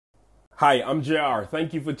Hi, I'm JR.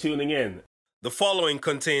 Thank you for tuning in. The following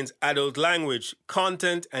contains adult language,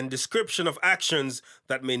 content, and description of actions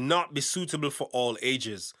that may not be suitable for all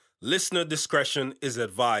ages. Listener discretion is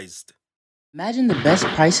advised. Imagine the best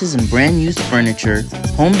prices in brand used furniture,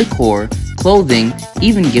 home decor, clothing,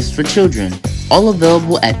 even gifts for children. All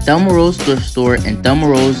available at Thelma Rose Thrift Store and Thelma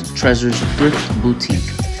Rose Treasures Thrift Boutique.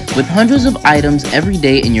 With hundreds of items every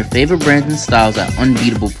day in your favorite brands and styles at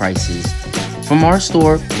unbeatable prices. From our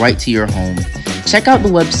store right to your home. Check out the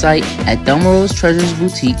website at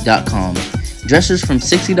thelmarosетreasuresboutique.com. Dressers from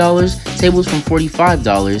 $60, tables from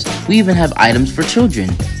 $45. We even have items for children.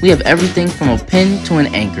 We have everything from a pin to an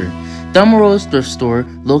anchor. Thelma Rose Thrift Store,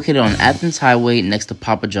 located on Athens Highway next to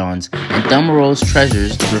Papa John's, and Thelma Rose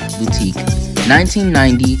Treasures Thrift Boutique,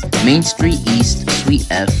 1990 Main Street East, Suite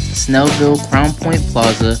F, Snellville, Crown Point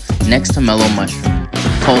Plaza, next to Mellow Mushroom.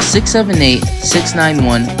 Call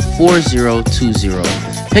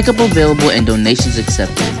 678-691-4020. Pickup available and donations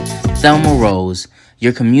accepted. Thelma Rose,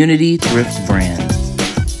 your community thrift brand.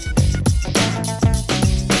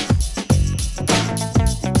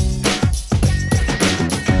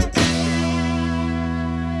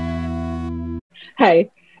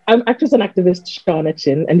 Hi, I'm actress and activist Shauna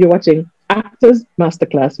Chin, and you're watching Actors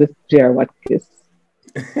Masterclass with J.R. Watkins.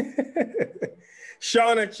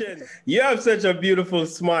 Shauna Chin, you have such a beautiful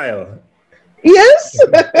smile. Yes.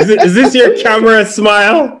 Is this your camera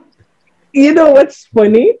smile? You know what's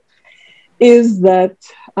funny is that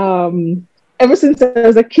ever since I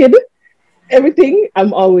was a kid,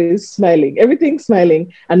 I'm always smiling. Everything's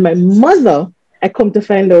smiling. And my mother, I come to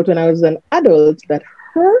find out when I was an adult that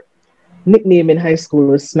her nickname in high school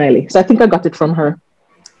was Smiley. So I think I got it from her.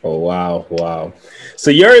 Oh, wow. So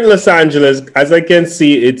you're in Los Angeles. As I can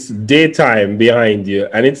see, it's daytime behind you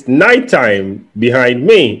and it's nighttime behind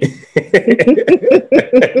me.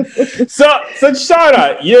 So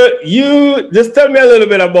Shauna, you just tell me a little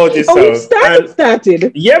bit about yourself. Oh, we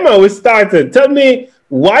started. Yeah, man, we started. Tell me,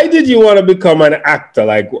 why did you want to become an actor?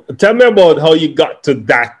 Like, tell me about how you got to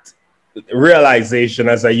that realization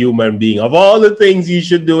as a human being. Of all the things you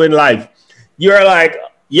should do in life, you're like,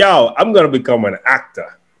 yo, I'm going to become an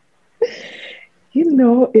actor. You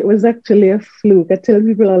know, it was actually a fluke. I tell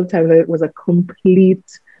people all the time that it was a complete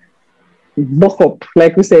buck up,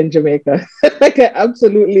 like we say in Jamaica. Like I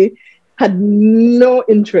absolutely had no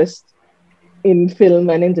interest in film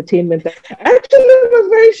and entertainment. I actually was a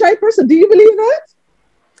very shy person. Do you believe that?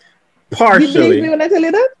 Partially. Do you believe me when I tell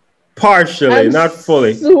you that? Partially, not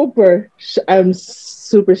fully. I'm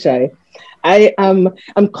super shy. I'm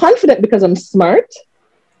confident because I'm smart,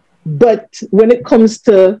 but when it comes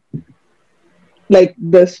to like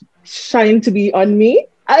the shine to be on me,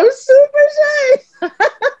 I'm super shy.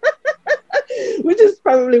 Which is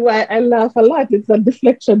probably why I laugh a lot. It's a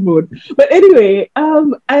deflection mode. But anyway,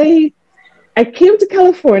 I came to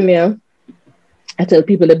California. I tell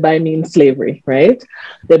people they buy me in slavery, right?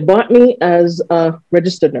 They bought me as a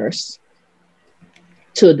registered nurse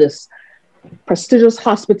to this prestigious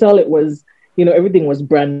hospital. It was, everything was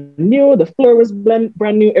brand new. The floor was brand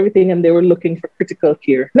new, everything. And they were looking for critical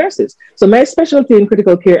care nurses. So my specialty in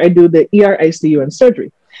critical care, I do the ER, ICU, and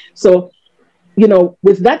surgery. So,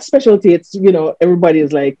 with that specialty, it's, everybody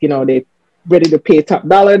is like, they ready to pay top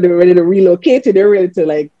dollar. They're ready to relocate you. They're ready to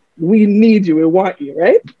like, we need you. We want you,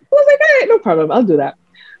 right? I was like, all right, no problem. I'll do that.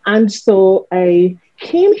 And so I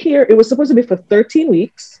came here. It was supposed to be for 13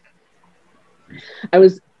 weeks. I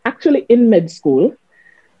was actually in med school.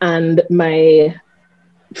 And my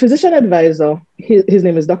physician advisor, his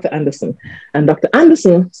name is Dr. Anderson. And Dr.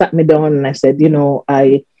 Anderson sat me down and I said,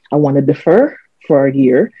 I want to defer for a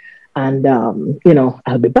year and,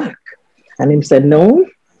 I'll be back. And he said, no,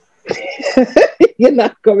 you're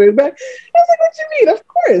not coming back. I was like, what do you mean? Of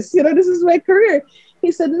course, this is my career.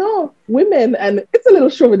 He said, no, women, and it's a little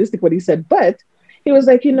chauvinistic what he said, but he was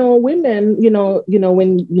like, women,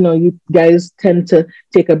 when, you guys tend to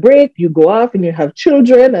take a break, you go off and you have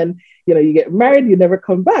children and, you get married, you never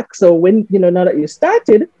come back. So when, now that you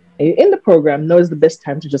started and you're in the program, now is the best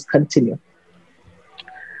time to just continue.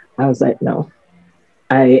 I was like, no,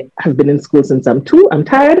 I have been in school since I'm 2. I'm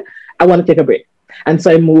tired. I want to take a break. And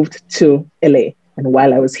so I moved to LA. And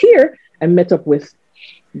while I was here, I met up with,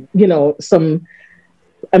 some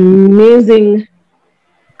amazing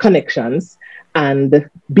connections, and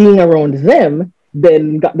being around them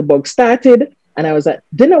then got the bug started. And I was at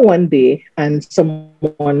dinner one day and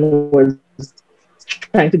someone was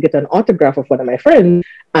trying to get an autograph of one of my friends,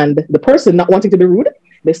 and the person, not wanting to be rude,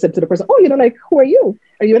 they said to the person, oh, who are you?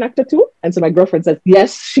 Are you an actor too? And so my girlfriend said,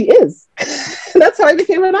 yes, she is. That's how I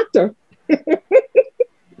became an actor.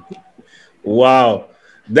 Wow.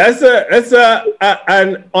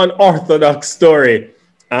 an unorthodox story,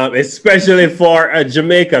 especially for a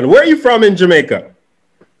Jamaican. Where are you from in Jamaica?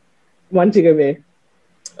 Montego Bay.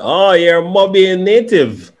 Oh, you're a Mobi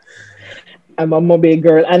native. I'm a Mobi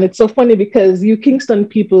girl. And it's so funny because you Kingston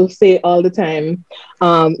people say all the time,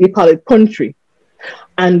 you call it country.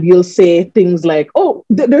 And you'll say things like, oh,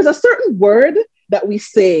 there's a certain word that we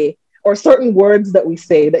say, or certain words that we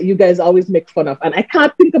say that you guys always make fun of. And I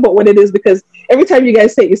can't think about what it is because every time you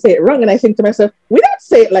guys say it, you say it wrong. And I think to myself, we don't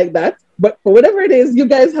say it like that. But for whatever it is, you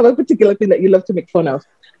guys have a particular thing that you love to make fun of.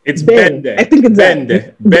 It's bende. I think it's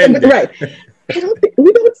bende. Bende. Right. I don't think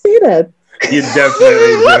we don't say that. You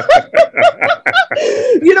definitely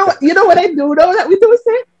do. You know what I do though that we do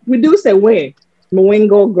say? We do say way. Wing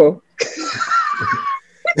go. We do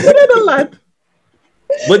it a lot.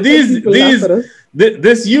 But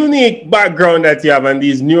this unique background that you have and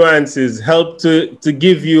these nuances help to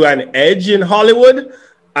give you an edge in Hollywood.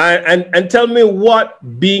 And tell me what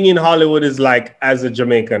being in Hollywood is like as a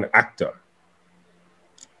Jamaican actor.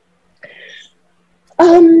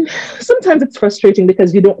 Sometimes it's frustrating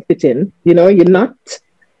because you don't fit in. You know, you're not.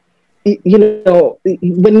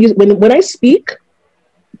 When I speak,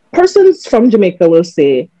 persons from Jamaica will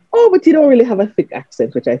say, "Oh, but you don't really have a thick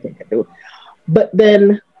accent," which I think I do. But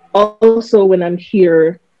then also when I'm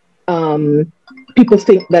here, people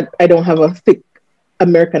think that I don't have a thick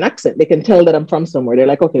American accent. They can tell that I'm from somewhere. They're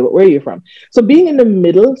like, "Okay, but where are you from?" So being in the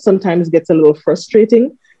middle sometimes gets a little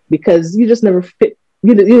frustrating because you just never fit.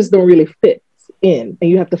 You just don't really fit in, and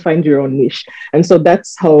you have to find your own niche. And so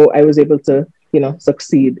that's how I was able to,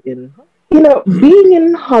 succeed in. Being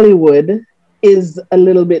in Hollywood is a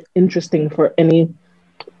little bit interesting for any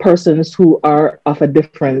persons who are of a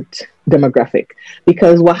different demographic,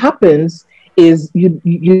 because what happens is you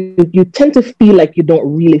tend to feel like you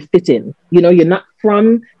don't really fit in. You're not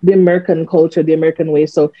from the American culture, the American way.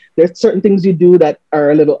 So there's certain things you do that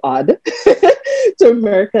are a little odd to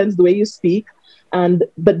Americans, the way you speak.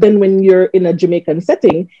 But then when you're in a Jamaican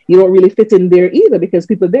setting, you don't really fit in there either because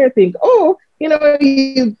people there think, oh,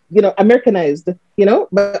 Americanized,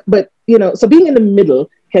 but so being in the middle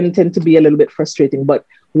can tend to be a little bit frustrating. But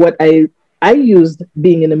what I used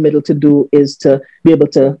being in the middle to do is to be able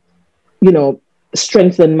to,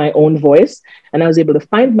 strengthen my own voice. And I was able to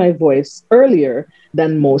find my voice earlier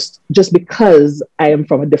than most just because I am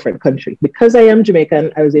from a different country. Because I am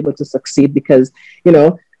Jamaican, I was able to succeed because,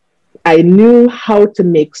 I knew how to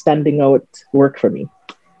make standing out work for me.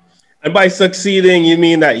 And by succeeding, you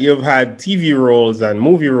mean that you've had TV roles and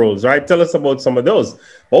movie roles, right? Tell us about some of those.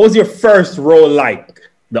 What was your first role like?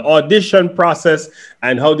 The audition process,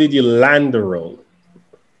 and how did you land the role?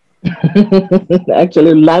 I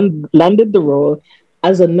actually landed the role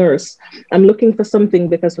as a nurse. I'm looking for something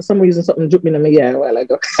because for some reason something dropped me in my ear a while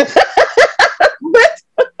ago.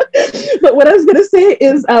 But what I was going to say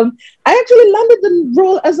is I actually landed the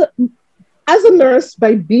role as a nurse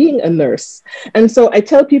by being a nurse. And so I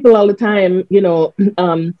tell people all the time,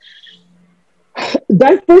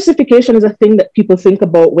 diversification is a thing that people think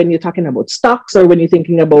about when you're talking about stocks or when you're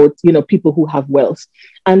thinking about, people who have wealth.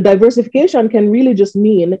 And diversification can really just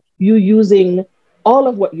mean you using all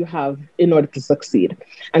of what you have in order to succeed.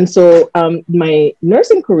 And so my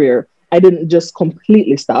nursing career, I didn't just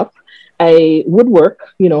completely stop. I would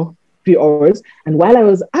work, few hours. And while I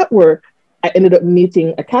was at work, I ended up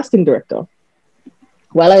meeting a casting director.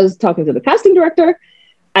 While I was talking to the casting director,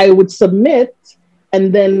 I would submit,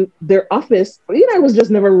 and then their office, I was just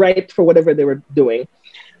never right for whatever they were doing.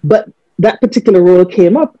 But that particular role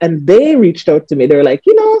came up and they reached out to me. They were like,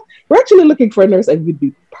 we're actually looking for a nurse and you'd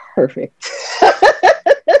be perfect.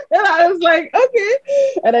 And I was like, okay.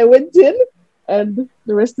 And I went in and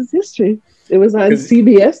the rest is history. It was on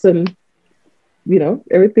CBS and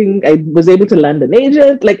everything. I was able to land an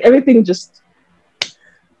agent, like everything just.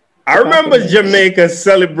 I remember Jamaica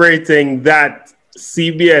celebrating that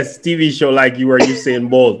CBS TV show like you were Usain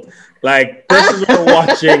Bolt. Like persons were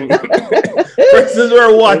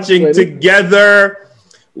watching together.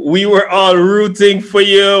 We were all rooting for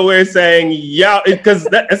you. We're saying, yeah, because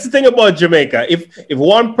that's the thing about Jamaica. If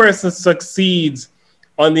one person succeeds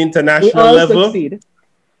on the international level, succeed.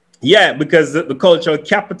 Yeah, because the cultural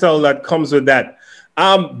capital that comes with that.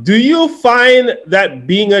 Do you find that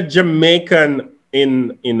being a Jamaican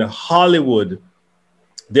in Hollywood,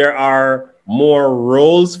 there are more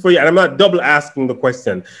roles for you? And I'm not double asking the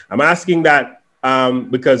question. I'm asking that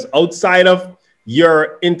because outside of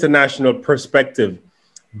your international perspective,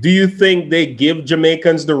 do you think they give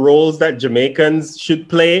Jamaicans the roles that Jamaicans should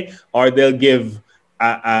play, or they'll give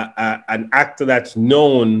an actor that's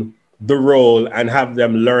known the role and have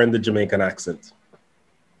them learn the Jamaican accent?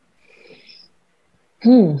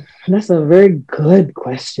 That's a very good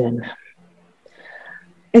question.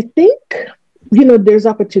 I think, there's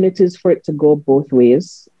opportunities for it to go both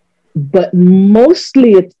ways, but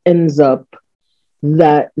mostly it ends up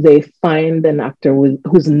that they find an actor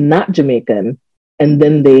who's not Jamaican and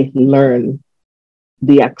then they learn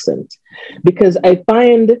the accent. Because I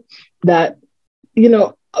find that,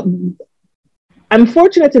 I'm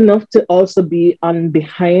fortunate enough to also be on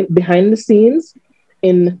behind the scenes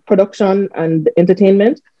in production and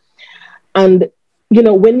entertainment. And,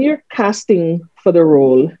 when you're casting for the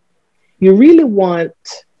role, you really want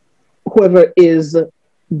whoever is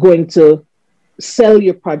going to sell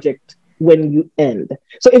your project when you end.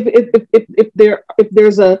 So if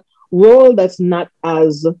there's a role that's not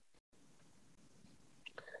as,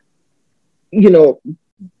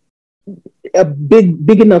 a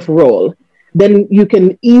big enough role, then you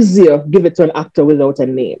can easier give it to an actor without a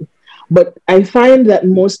name. But I find that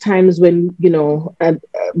most times when,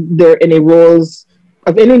 there are any roles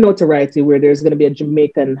of any notoriety where there's going to be a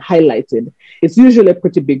Jamaican highlighted, it's usually a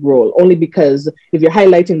pretty big role, only because if you're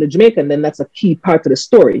highlighting the Jamaican, then that's a key part of the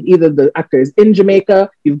story. Either the actor is in Jamaica,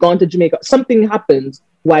 you've gone to Jamaica, something happens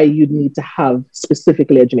why you'd need to have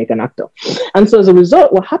specifically a Jamaican actor. And so as a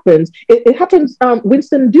result, what happens, it happens,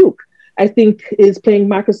 Winston Duke, I think, is playing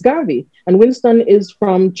Marcus Garvey, and Winston is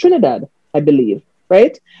from Trinidad, I believe,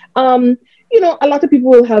 right? A lot of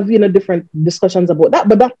people will have, different discussions about that,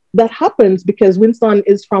 but that happens because Winston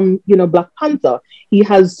is from, Black Panther. He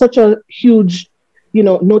has such a huge,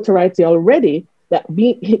 notoriety already that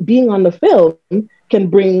being on the film can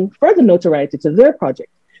bring further notoriety to their project.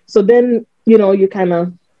 So then, you kind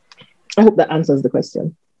of, I hope that answers the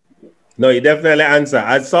question. No, you definitely answer.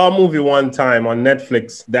 I saw a movie one time on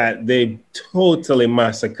Netflix that they totally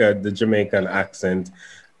massacred the Jamaican accent.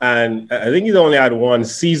 And I think it only had one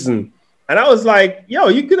season. And I was like,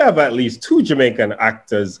 you could have at least 2 Jamaican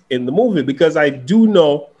actors in the movie, because I do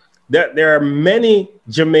know that there are many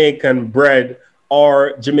Jamaican bred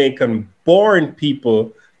or Jamaican born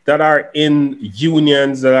people that are in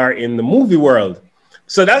unions, that are in the movie world.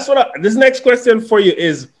 So that's this next question for you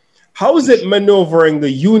is, how is it maneuvering the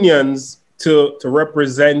unions to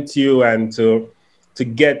represent you and to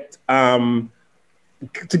get a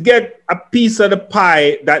piece of the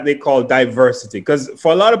pie that they call diversity? Because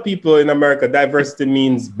for a lot of people in America, diversity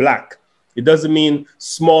means Black. It doesn't mean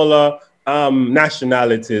smaller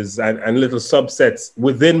nationalities and little subsets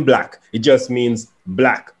within Black. It just means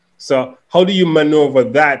Black. So how do you maneuver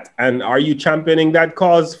that? And are you championing that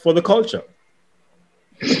cause for the culture?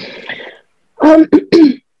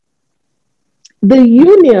 The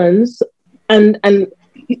unions and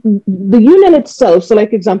the union itself, so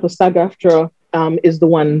like example, SAG-AFTRA is the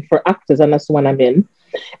one for actors, and that's the one I'm in.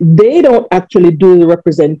 They don't actually do the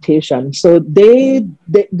representation. So they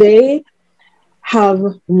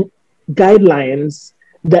have guidelines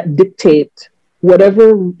that dictate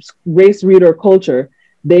whatever race, breed, or culture.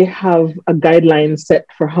 They have a guideline set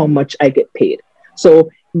for how much I get paid.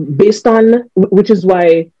 So based on, which is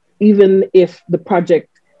why even if the project,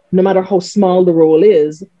 no matter how small the role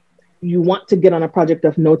is, you want to get on a project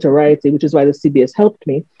of notoriety, which is why the CBS helped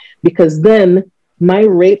me, because then my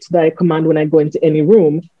rate that I command when I go into any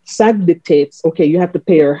room, SAG dictates, okay, you have to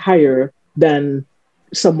pay her higher than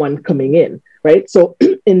someone coming in, right? So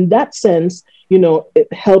in that sense,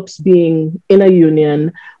 it helps being in a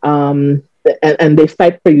union, and they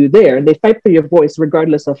fight for you there, and they fight for your voice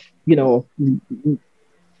regardless of,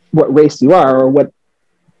 what race you are or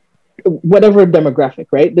whatever demographic,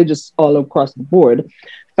 right? They're just all across the board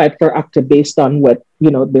fight for actor based on what,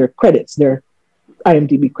 their credits, their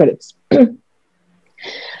IMDb credits.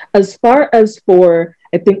 As far as for,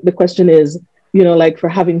 I think the question is, like for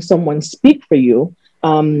having someone speak for you,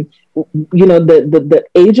 the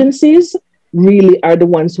agencies really are the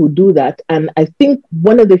ones who do that. And I think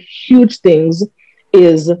one of the huge things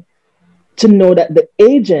is to know that the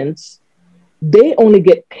agents, they only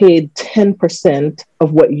get paid 10%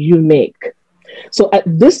 of what you make. So at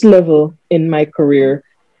this level in my career,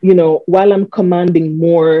 while I'm commanding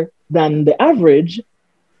more than the average,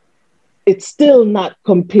 it's still not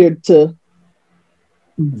compared to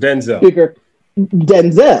bigger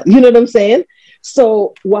Denzel. You know what I'm saying?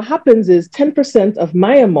 So what happens is 10% of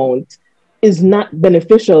my amount is not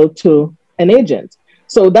beneficial to an agent.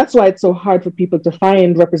 So that's why it's so hard for people to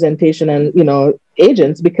find representation and,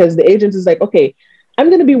 agents, because the agent is like, okay, I'm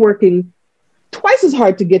going to be working twice as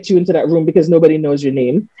hard to get you into that room because nobody knows your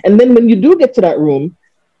name. And then when you do get to that room,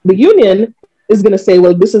 the union is going to say,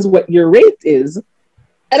 well, this is what your rate is.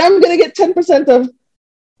 And I'm going to get 10% of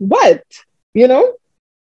what,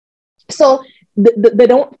 So they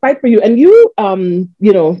don't fight for you. And you,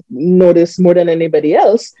 notice more than anybody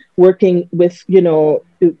else working with,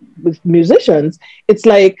 with musicians. It's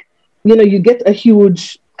like, you get a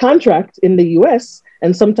huge contract in the US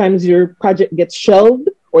and sometimes your project gets shelved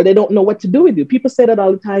or they don't know what to do with you. People say that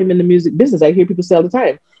all the time in the music business. I hear people say all the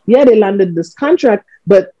time, yeah, they landed this contract,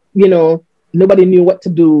 but, nobody knew what to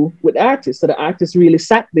do with artists. So the artist really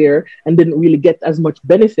sat there and didn't really get as much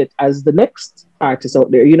benefit as the next artist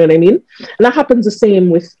out there. You know what I mean? And that happens the same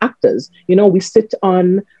with actors. We sit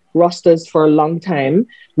on rosters for a long time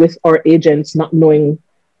with our agents not knowing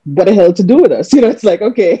what the hell to do with us. It's like,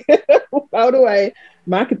 okay, how do I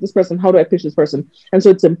market this person? How do I pitch this person? And so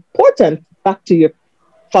it's important, back to your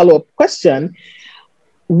follow-up question,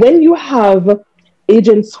 when you have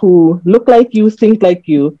agents who look like you, think like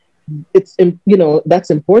you, it's,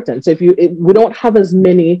 that's important. So we don't have as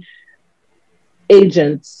many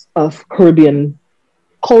agents of Caribbean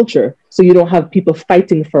culture, so you don't have people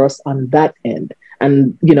fighting for us on that end.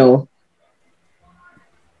 And,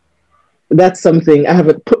 that's something I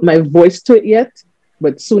haven't put my voice to it yet,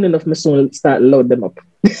 but soon enough, my soon will start load them up.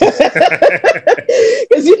 Because,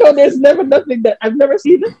 there's never nothing that I've never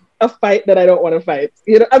seen a fight that I don't want to fight.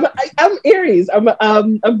 I'm Aries.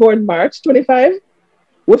 I'm born March 25.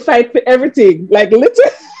 We fight for everything, like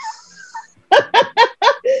literally.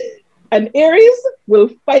 And Aries will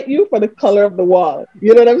fight you for the color of the wall.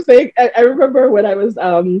 You know what I'm saying? I remember when I was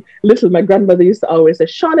little, my grandmother used to always say,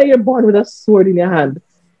 Shauna, you're born with a sword in your hand.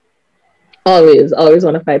 Always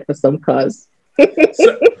want to fight for some cause.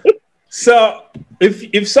 So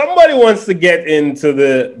if somebody wants to get into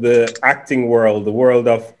the acting world, the world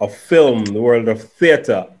of film, the world of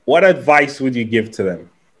theater, what advice would you give to them?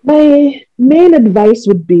 My main advice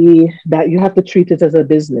would be that you have to treat it as a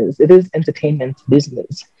business. It is entertainment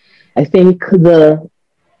business. I think the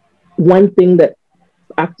one thing that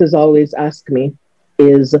actors always ask me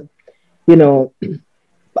is, the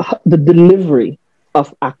delivery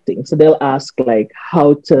of acting. So they'll ask like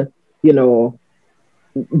how to,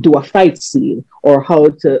 do a fight scene, or how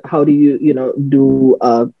do you, do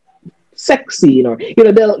a sex scene, or,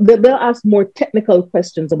 they'll ask more technical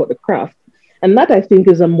questions about the craft. And that, I think,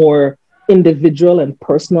 is a more individual and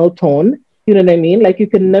personal tone. You know what I mean? Like you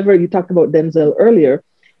talked about Denzel earlier.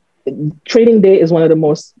 Training Day is one of the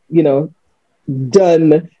most,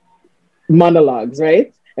 done monologues,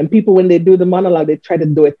 right? And people, when they do the monologue, they try to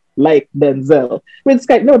do it like Denzel. With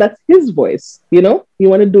Skype, no, that's his voice. You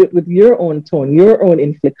want to do it with your own tone, your own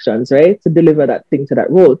inflections, right? To deliver that thing to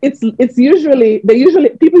that role. It's usually,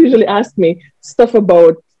 people usually ask me stuff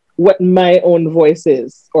about what my own voice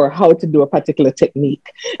is or how to do a particular technique.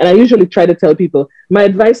 And I usually try to tell people, my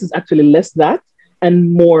advice is actually less that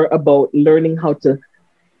and more about learning how to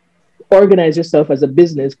organize yourself as a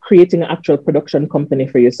business, creating an actual production company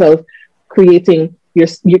for yourself, creating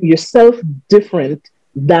yourself different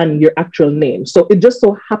than your actual name. So it just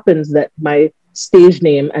so happens that my stage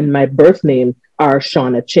name and my birth name are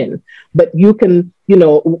Shauna Chin. But you can,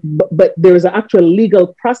 but there's an actual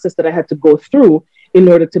legal process that I had to go through in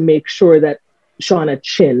order to make sure that Shauna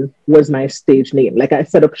Chin was my stage name. Like I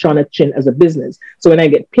set up Shauna Chin as a business. So when I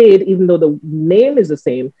get paid, even though the name is the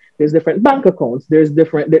same, there's different bank accounts. There's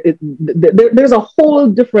a whole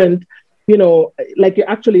different, like you're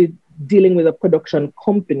actually dealing with a production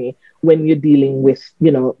company when you're dealing with,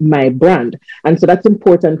 my brand. And so that's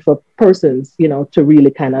important for persons, to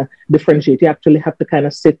really kind of differentiate. You actually have to kind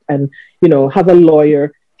of sit and, have a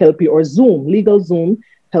lawyer help you, or legal Zoom,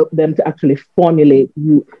 help them to actually formulate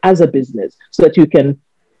you as a business so that you can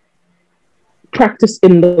practice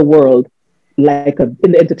in the world in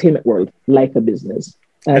the entertainment world, like a business.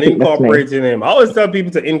 And incorporate your name. I always tell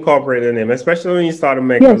people to incorporate their name, especially when you start to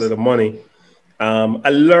make a little money. I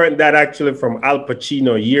learned that actually from Al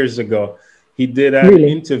Pacino years ago. He did an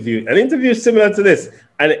interview similar to this.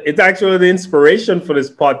 And it's actually the inspiration for this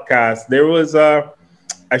podcast. There was a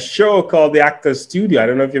show called The Actors Studio. I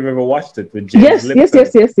don't know if you've ever watched it with James Lipton.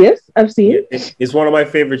 Yes. I've seen it. It's one of my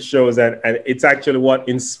favorite shows, and it's actually what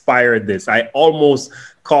inspired this. I almost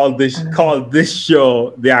called this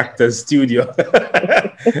show The Actors Studio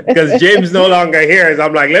because James no longer here.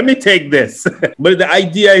 I'm like, let me take this. But the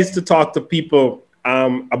idea is to talk to people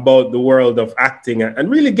about the world of acting and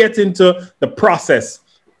really get into the process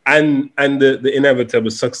and the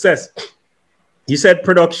inevitable success. You said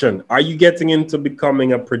production. Are you getting into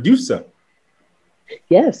becoming a producer?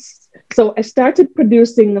 Yes. So I started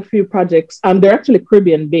producing a few projects. They're actually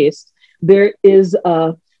Caribbean based. There is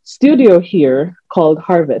a studio here called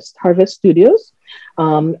Harvest Studios.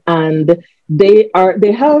 And they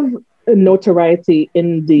have notoriety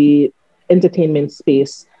in the entertainment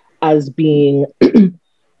space as being,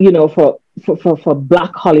 for for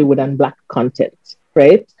Black Hollywood and Black content,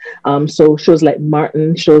 right? So shows like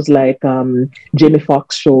Martin, shows like Jamie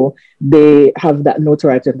Foxx show, they have that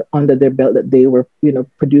notoriety under their belt that they were,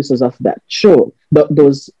 producers of that show,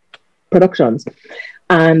 those productions.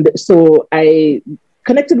 And so I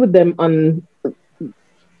connected with them on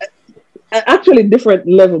actually different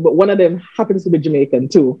level, but one of them happens to be Jamaican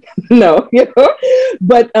too. No,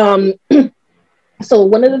 but so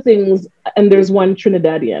one of the things, and there's one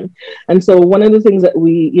Trinidadian, and so one of the things that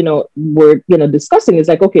we, were, discussing is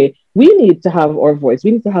like, okay, we need to have our voice,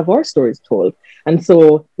 we need to have our stories told, and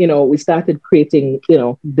so, we started creating,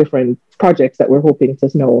 different projects that we're hoping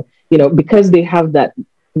to because they have that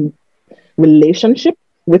relationship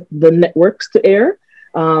with the networks to air,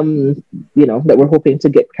 that we're hoping to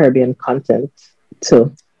get Caribbean content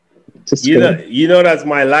to screen. That's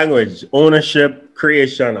my language. Ownership,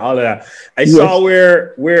 creation, all of that. I saw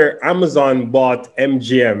where Amazon bought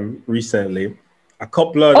MGM recently. A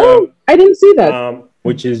couple of I didn't see that.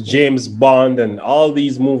 Which is James Bond and all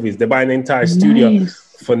these movies. They buy an entire studio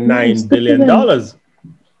for $9 billion.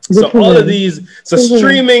 So all of these,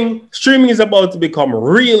 streaming is about to become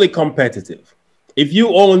really competitive. If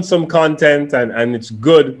you own some content and it's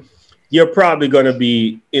good, you're probably going to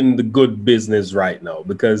be in the good business right now,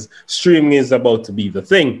 because streaming is about to be the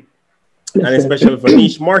thing. And especially for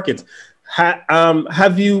niche markets.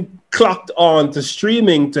 Have you clocked on to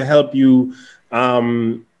streaming to help you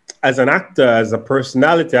as an actor, as a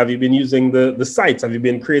personality? Have you been using the sites? Have you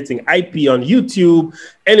been creating IP on YouTube,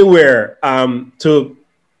 anywhere to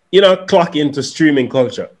clock into streaming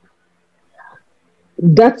culture?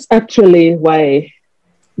 That's actually why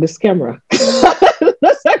this camera.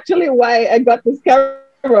 That's actually why I got this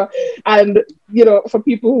camera. And, for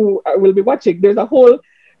people who will be watching, there's a whole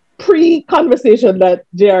pre-conversation that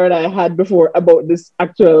JR and I had before about this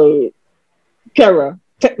actual camera.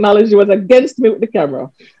 Technology was against me with the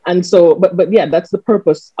camera. And so, but yeah, that's the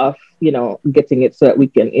purpose of, getting it so that we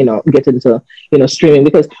can, get into, streaming.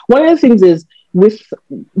 Because one of the things is with,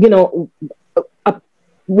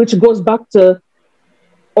 which goes back to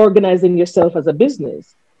organizing yourself as a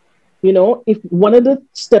business. If one of the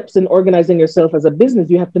steps in organizing yourself as a business,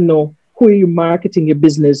 you have to know who are you marketing your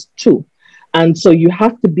business to. And so you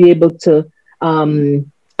have to be able to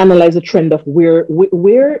analyze the trend of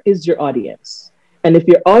where is your audience. And if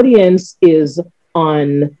your audience is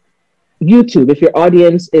on YouTube, if your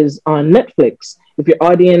audience is on Netflix, if your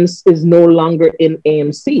audience is no longer in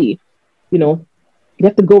AMC, you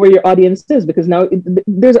have to go where your audience is, because now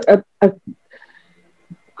there's a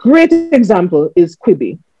great example is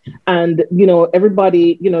Quibi. And,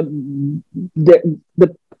 everybody,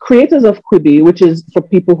 the creators of Quibi, which is for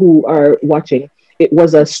people who are watching, it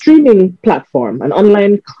was a streaming platform, an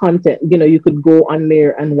online content, you could go on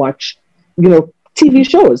there and watch, TV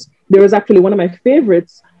shows. There was actually one of my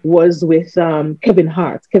favorites was with Kevin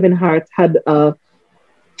Hart. Kevin Hart had a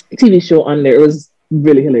TV show on there. It was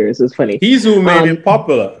really hilarious. It was funny. He's who made it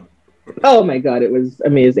popular. Oh my God, it was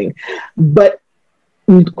amazing. But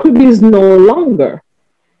Quibi is no longer.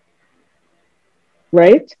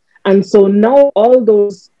 Right? And so now all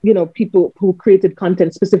those, people who created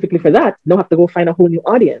content specifically for that now have to go find a whole new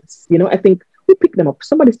audience. I think we picked them up.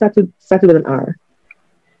 Somebody started with an R.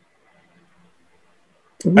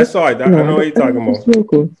 I saw it. I know what you're talking about. Really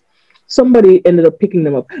cool. Somebody ended up picking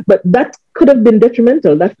them up. But that could have been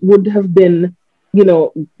detrimental. That would have been,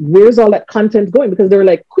 where's all that content going? Because they were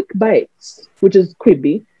like quick bites, which is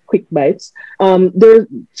Quibi, quick bites. There's,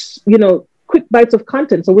 quick bites of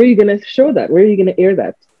content. So where are you going to show that? Where are you going to air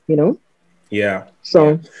that? Yeah.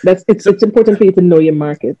 So it's important for you to know your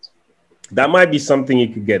market. That might be something you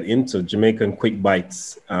could get into, Jamaican quick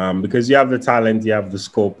bites, because you have the talent, you have the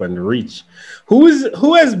scope and the reach. Who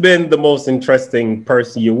has been the most interesting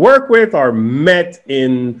person you work with or met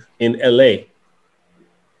in LA?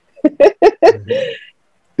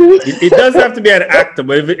 It doesn't have to be an actor,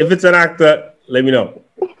 but if it's an actor, let me know.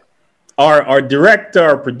 Or director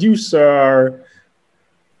or producer.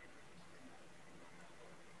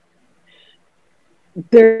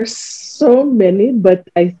 There's so many, but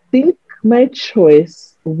I think my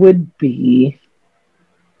choice would be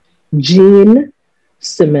Gene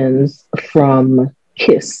Simmons from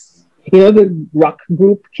Kiss. The rock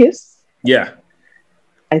group Kiss? Yeah.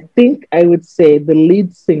 I think I would say the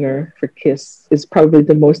lead singer for Kiss is probably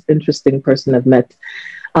the most interesting person I've met.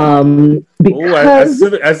 Because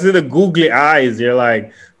I see the googly eyes. You're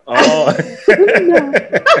like, oh.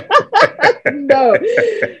 No.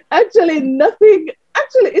 Actually, nothing.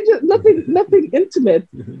 Actually, it's just nothing intimate.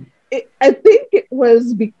 I think it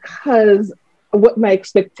was because what my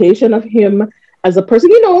expectation of him as a person,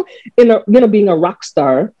 being a rock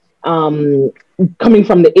star, coming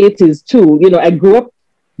from the 80s too. You know, I grew up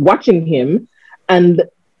watching him, and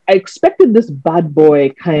I expected this bad boy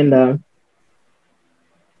kind of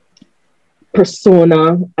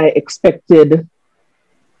persona. I expected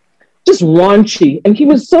just raunchy, and he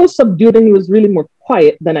was so subdued, and he was really more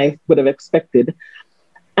quiet than I would have expected.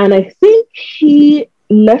 And I think he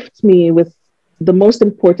left me with the most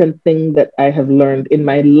important thing that I have learned in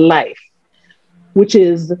my life, which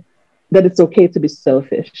is that it's okay to be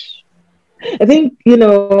selfish. I think, you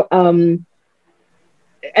know,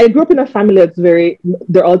 I grew up in a family that's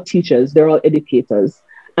they're all teachers, they're all educators.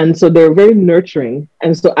 And so they're very nurturing.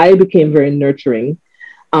 And so I became very nurturing.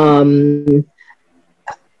 I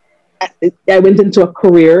went into a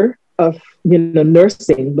career of, you know,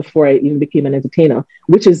 nursing before I even became an entertainer,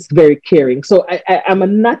 which is very caring. So I'm a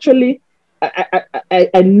naturally,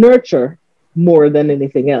 I nurture more than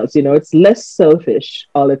anything else. You know, it's less selfish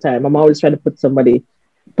all the time. I'm always trying to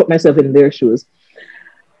put myself in their shoes.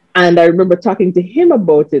 And I remember talking to him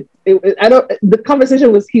about it. The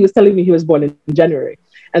conversation was, he was telling me he was born in January.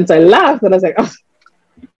 And so I laughed and I was like, oh,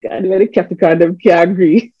 God, very Capricorn, them can't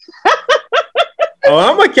agree. Oh,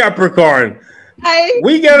 I'm a Capricorn.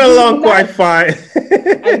 We get along quite fine.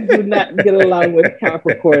 I do not get along with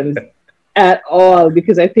Capricorns at all,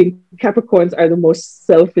 because I think Capricorns are the most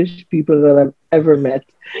selfish people that I've ever met.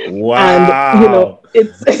 Wow. And, you know,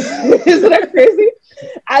 it's isn't that crazy?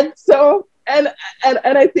 And so, and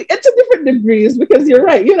I think it's a different degrees, because you're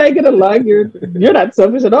right. You and I get along. You're not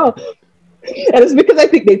selfish at all. And it's because I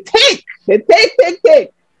think they take.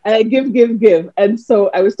 And I give. And so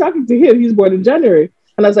I was talking to him. He's born in January.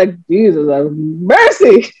 And I was like, Jesus,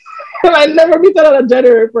 mercy. And I never meet another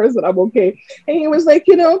January person. I'm okay. And he was like,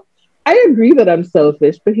 you know, I agree that I'm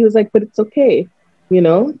selfish. But he was like, but it's okay, you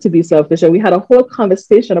know, to be selfish. And we had a whole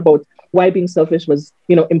conversation about why being selfish was,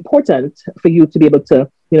 you know, important for you to be able to,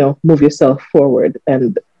 you know, move yourself forward.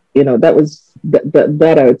 And, you know, that was,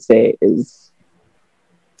 that I would say is.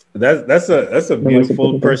 That's a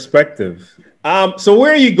beautiful perspective. So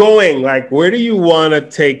where are you going? Like, where do you want to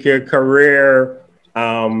take your career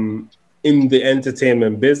in the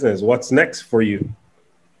entertainment business? What's next for you?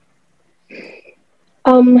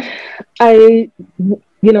 You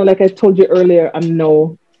know, like I told you earlier, I'm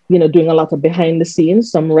now, you know, doing a lot of behind the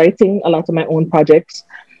scenes. So I'm writing a lot of my own projects.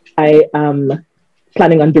 I am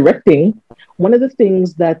planning on directing. One of the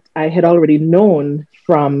things that I had already known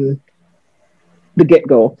from the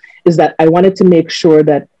get-go is that I wanted to make sure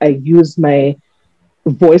that I use my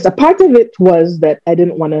voice. A part of it was that I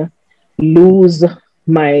didn't want to lose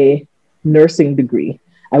my nursing degree.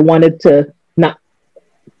 I wanted to not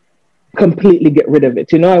completely get rid of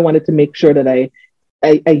it. You know, I wanted to make sure that I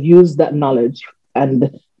use that knowledge,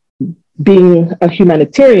 and being a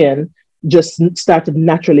humanitarian just started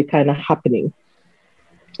naturally kind of happening.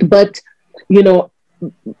 But, you know,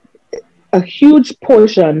 a huge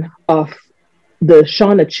portion of the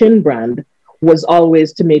Shauna Chin brand was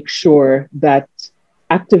always to make sure that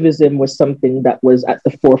activism was something that was at the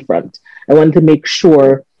forefront. I wanted to make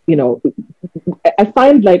sure, you know, I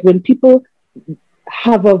find like when people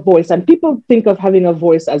have a voice, and people think of having a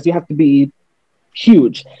voice as you have to be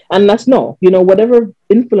huge, and that's no, you know, whatever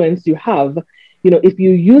influence you have, you know, if you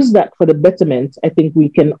use that for the betterment, I think we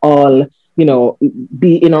can all, you know,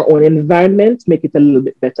 be in our own environment, make it a little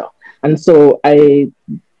bit better. And so I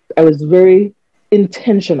was very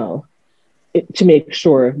intentional to make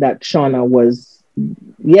sure that Shauna was,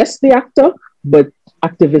 yes, the actor, but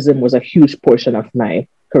activism was a huge portion of my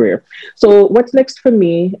career. So what's next for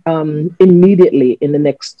me immediately in the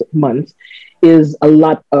next month is a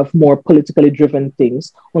lot of more politically driven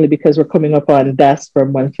things, only because we're coming up on Diaspora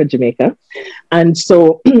Month for Jamaica. And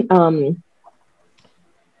so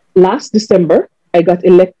last December, I got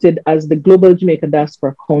elected as the Global Jamaica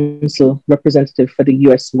Diaspora Council representative for the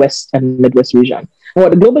US West and Midwest region. And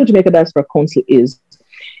what the Global Jamaica Diaspora Council is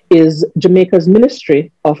Jamaica's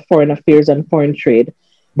Ministry of Foreign Affairs and Foreign Trade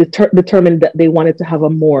determined that they wanted to have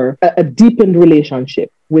a deepened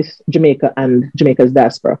relationship with Jamaica and Jamaica's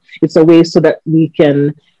diaspora. It's a way so that we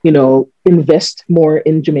can, you know, invest more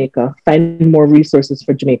in Jamaica, find more resources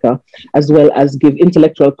for Jamaica, as well as give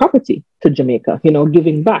intellectual property to Jamaica, you know,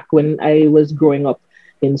 giving back. When I was growing up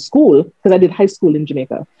in school, because I did high school in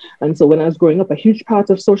Jamaica. And so when I was growing up, a huge part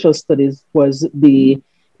of social studies was the,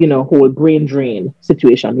 you know, whole brain drain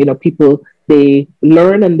situation. You know, people, they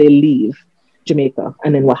learn and they leave Jamaica.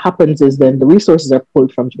 And then what happens is then the resources are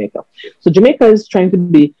pulled from Jamaica. So Jamaica is trying to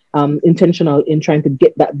be intentional in trying to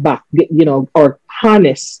get that back, or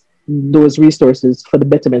harness those resources for the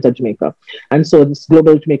betterment of Jamaica. And so this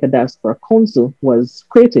Global Jamaica Diaspora Council was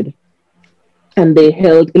created. And they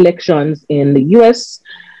held elections in the US,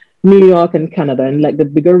 New York and Canada and like the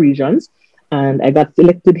bigger regions. And I got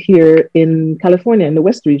elected here in California in the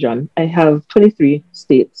West region. I have 23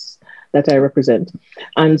 states that I represent.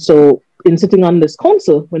 And so in sitting on this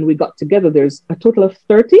council, when we got together, there's a total of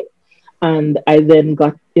 30. And I then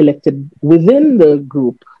got elected within the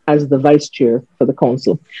group as the vice chair for the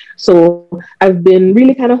council. So I've been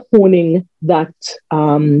really kind of honing that,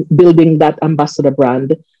 building that ambassador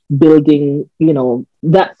brand, building, you know,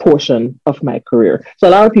 that portion of my career. So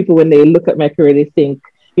a lot of people, when they look at my career, they think,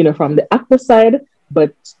 you know, from the actor side,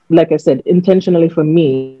 but like I said, intentionally for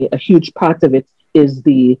me, a huge part of it is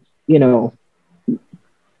the, you know,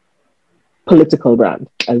 political brand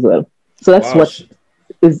as well. So that's what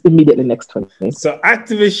is immediately next for me. So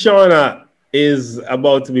activist Shauna is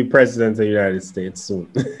about to be president of the United States soon.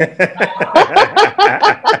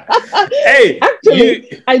 Hey,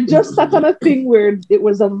 actually, I just sat on a thing where it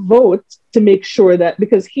was a vote to make sure that,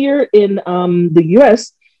 because here in the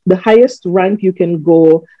US, the highest rank you can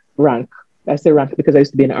go, I say rank because I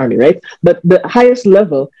used to be in the army, right? But the highest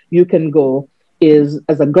level you can go is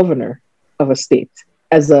as a governor of a state,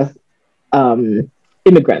 as a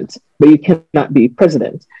immigrant, but you cannot be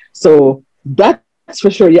president. So that's for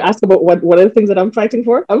sure. You ask about what are the things that I'm fighting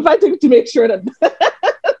for? I'm fighting to make sure that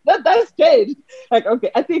that's changed. Like, okay,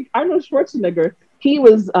 I think Arnold Schwarzenegger, he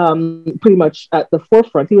was pretty much at the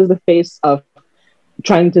forefront. He was the face of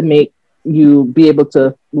trying to make you be able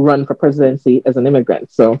to run for presidency as an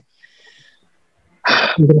immigrant. So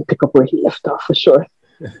I'm going to pick up where he left off for sure.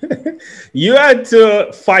 You had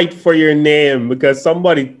to fight for your name because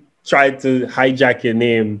somebody tried to hijack your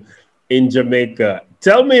name in Jamaica.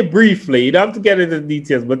 Tell me briefly, you don't have to get into the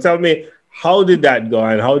details, but tell me, how did that go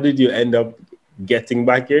and how did you end up getting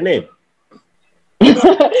back your name?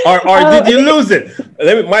 or did you lose it?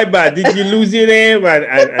 My bad. Did you lose your name?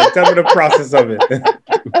 And tell me the process of it.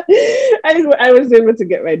 I was able to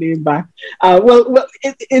get my name back. Well,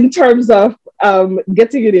 in terms of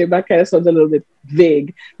getting your name back, kind of sounds a little bit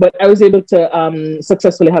vague, but I was able to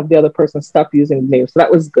successfully have the other person stop using the name. So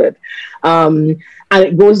that was good. And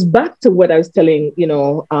it goes back to what I was telling, you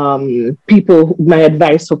know, people, my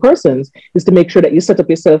advice for persons is to make sure that you set up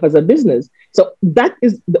yourself as a business. So that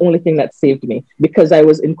is the only thing that saved me, because I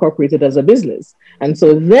was incorporated as a business. And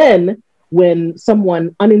so then when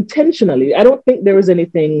someone unintentionally, I don't think there was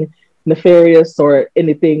anything nefarious or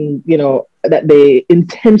anything, you know, that they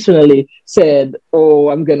intentionally said, oh,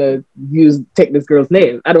 I'm going to take this girl's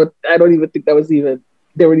name. I don't even think they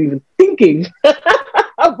were even thinking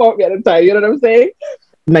about me at the time. You know what I'm saying?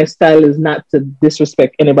 My style is not to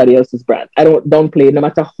disrespect anybody else's brand. I don't play, no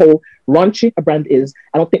matter how raunchy a brand is.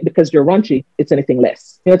 I don't think because you're raunchy, it's anything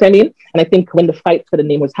less. You know what I mean? And I think when the fight for the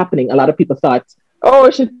name was happening, a lot of people thought, oh,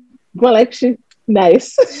 she's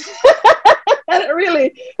nice. And it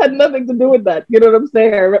really had nothing to do with that. You know what I'm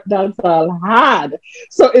saying? I rep dancehall hard.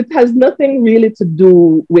 So it has nothing really to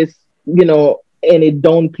do with, you know, any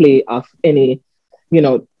downplay of any, you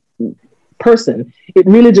know, person. It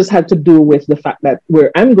really just had to do with the fact that where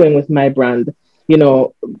I'm going with my brand, you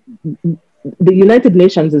know, the United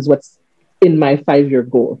Nations is what's in my 5-year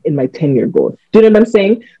goal, in my 10-year goal. Do you know what I'm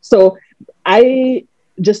saying? So I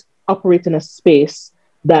just operate in a space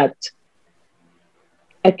that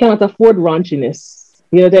I cannot afford raunchiness.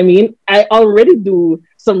 You know what I mean? I already do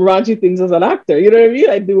some raunchy things as an actor. You know what I mean?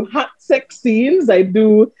 I do hot sex scenes. I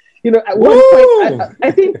do, you know, at one point,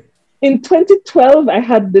 I think in 2012, I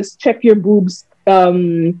had this Check Your Boobs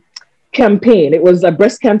campaign. It was a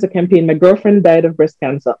breast cancer campaign. My girlfriend died of breast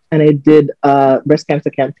cancer, and I did a breast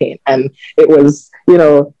cancer campaign. And it was, you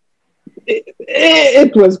know,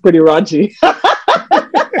 it was pretty raunchy.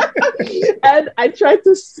 And I tried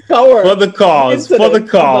to scour for the cause. It was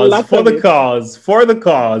for the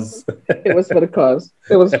cause.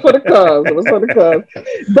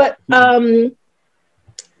 But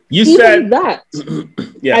you said that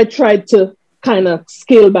yeah. I tried to kind of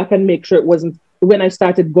scale back and make sure it wasn't, when I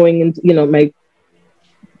started going into, you know, my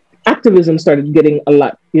activism started getting a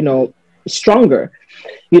lot, you know, stronger.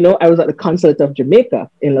 You know, I was at the consulate of Jamaica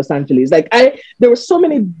in Los Angeles. Like there were so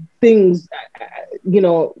many things, you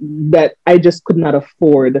know, that I just could not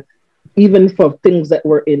afford, even for things that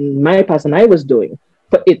were in my past and I was doing,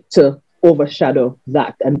 for it to overshadow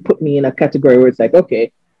that and put me in a category where it's like,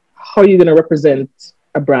 okay, how are you going to represent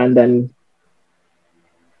a brand and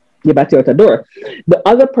you bat out a door? The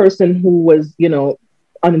other person who was, you know,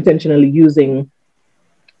 unintentionally using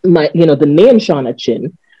my, you know, the name Shauna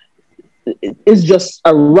Chin is just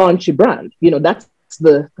a raunchy brand. You know, that's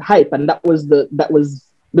the hype, and that was the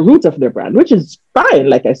root of their brand, which is fine.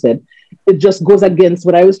 Like I said, it just goes against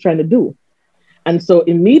what I was trying to do. And so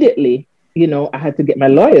immediately, you know, I had to get my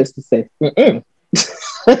lawyers to say,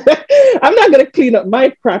 I'm not gonna clean up my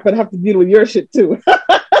crap and have to deal with your shit too.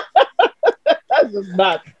 That's just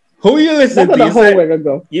not. Who you listen to? That's a whole way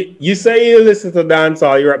ago. You say you listen to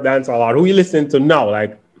dancehall, Europe dancehall a lot. Who you listening to now?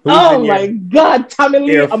 Like, oh my God, Tommy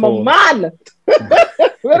Lee, I'm a man.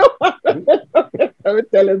 I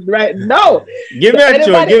would tell us right now. Give me a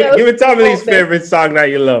tune. Give me Tommy Lee's favorite song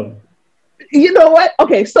that you love. You know what?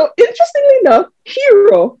 Okay, so interestingly enough,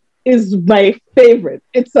 Hero is my favorite.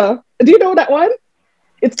 It's a. Do you know that one?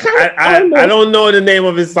 It's kind of. I don't know the name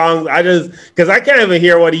of his songs. I just because I can't even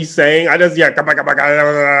hear what he's saying. I just like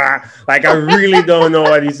I really don't know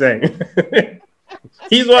what he's saying.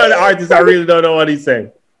 He's one of the artists I really don't know what he's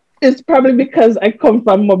saying. It's probably because I come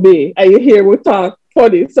from Mobe and you hear we talk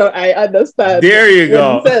funny, so I understand. There you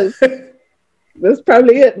go. That's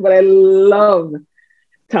probably it. But I love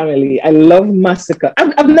Tommy Lee. I love Massacre.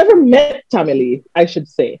 I've never met Tommy Lee, I should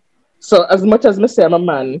say. So as much as I say I'm a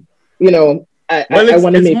man, you know, I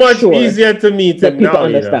want to make sure it's much easier to meet him people now.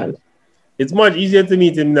 Understand. You know? It's much easier to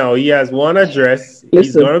meet him now. He has one address.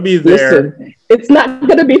 He's going to be there. Listen, it's not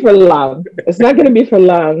going to be for long. It's not going to be for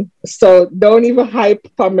long. So don't even hype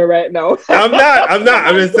for me right now. I'm not.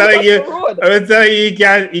 I'm just telling you. I'm just telling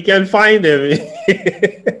you, you can find him.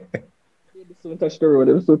 Soon touch the road.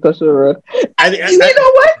 And you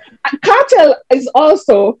know what? Cartel is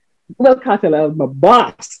also, well, Cartel is my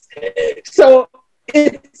boss. So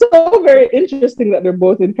it's so very interesting that they're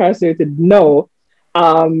both incarcerated now.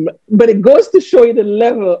 But it goes to show you the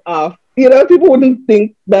level of, you know, people wouldn't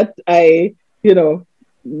think that I'm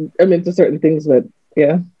into certain things, but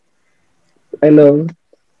yeah, I love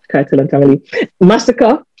Cartel and Tommy Lee.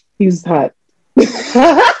 Massacre, he's hot.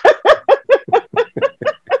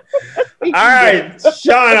 All right,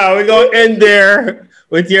 Shauna, we're going to end there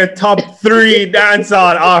with your top 3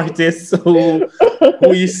 dancehall artists who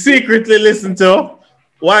you secretly listen to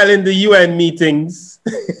while in the UN meetings.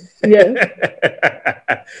 Yeah.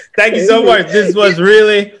 Thank you so much. This was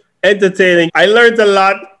really entertaining. I learned a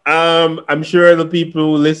lot. I'm sure the people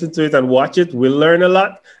who listen to it and watch it will learn a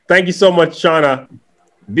lot. Thank you so much, Shauna.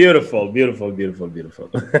 Beautiful, beautiful, beautiful,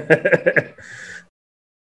 beautiful.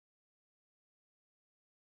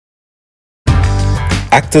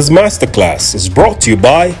 Actors Masterclass is brought to you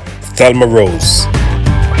by Thelma Rose.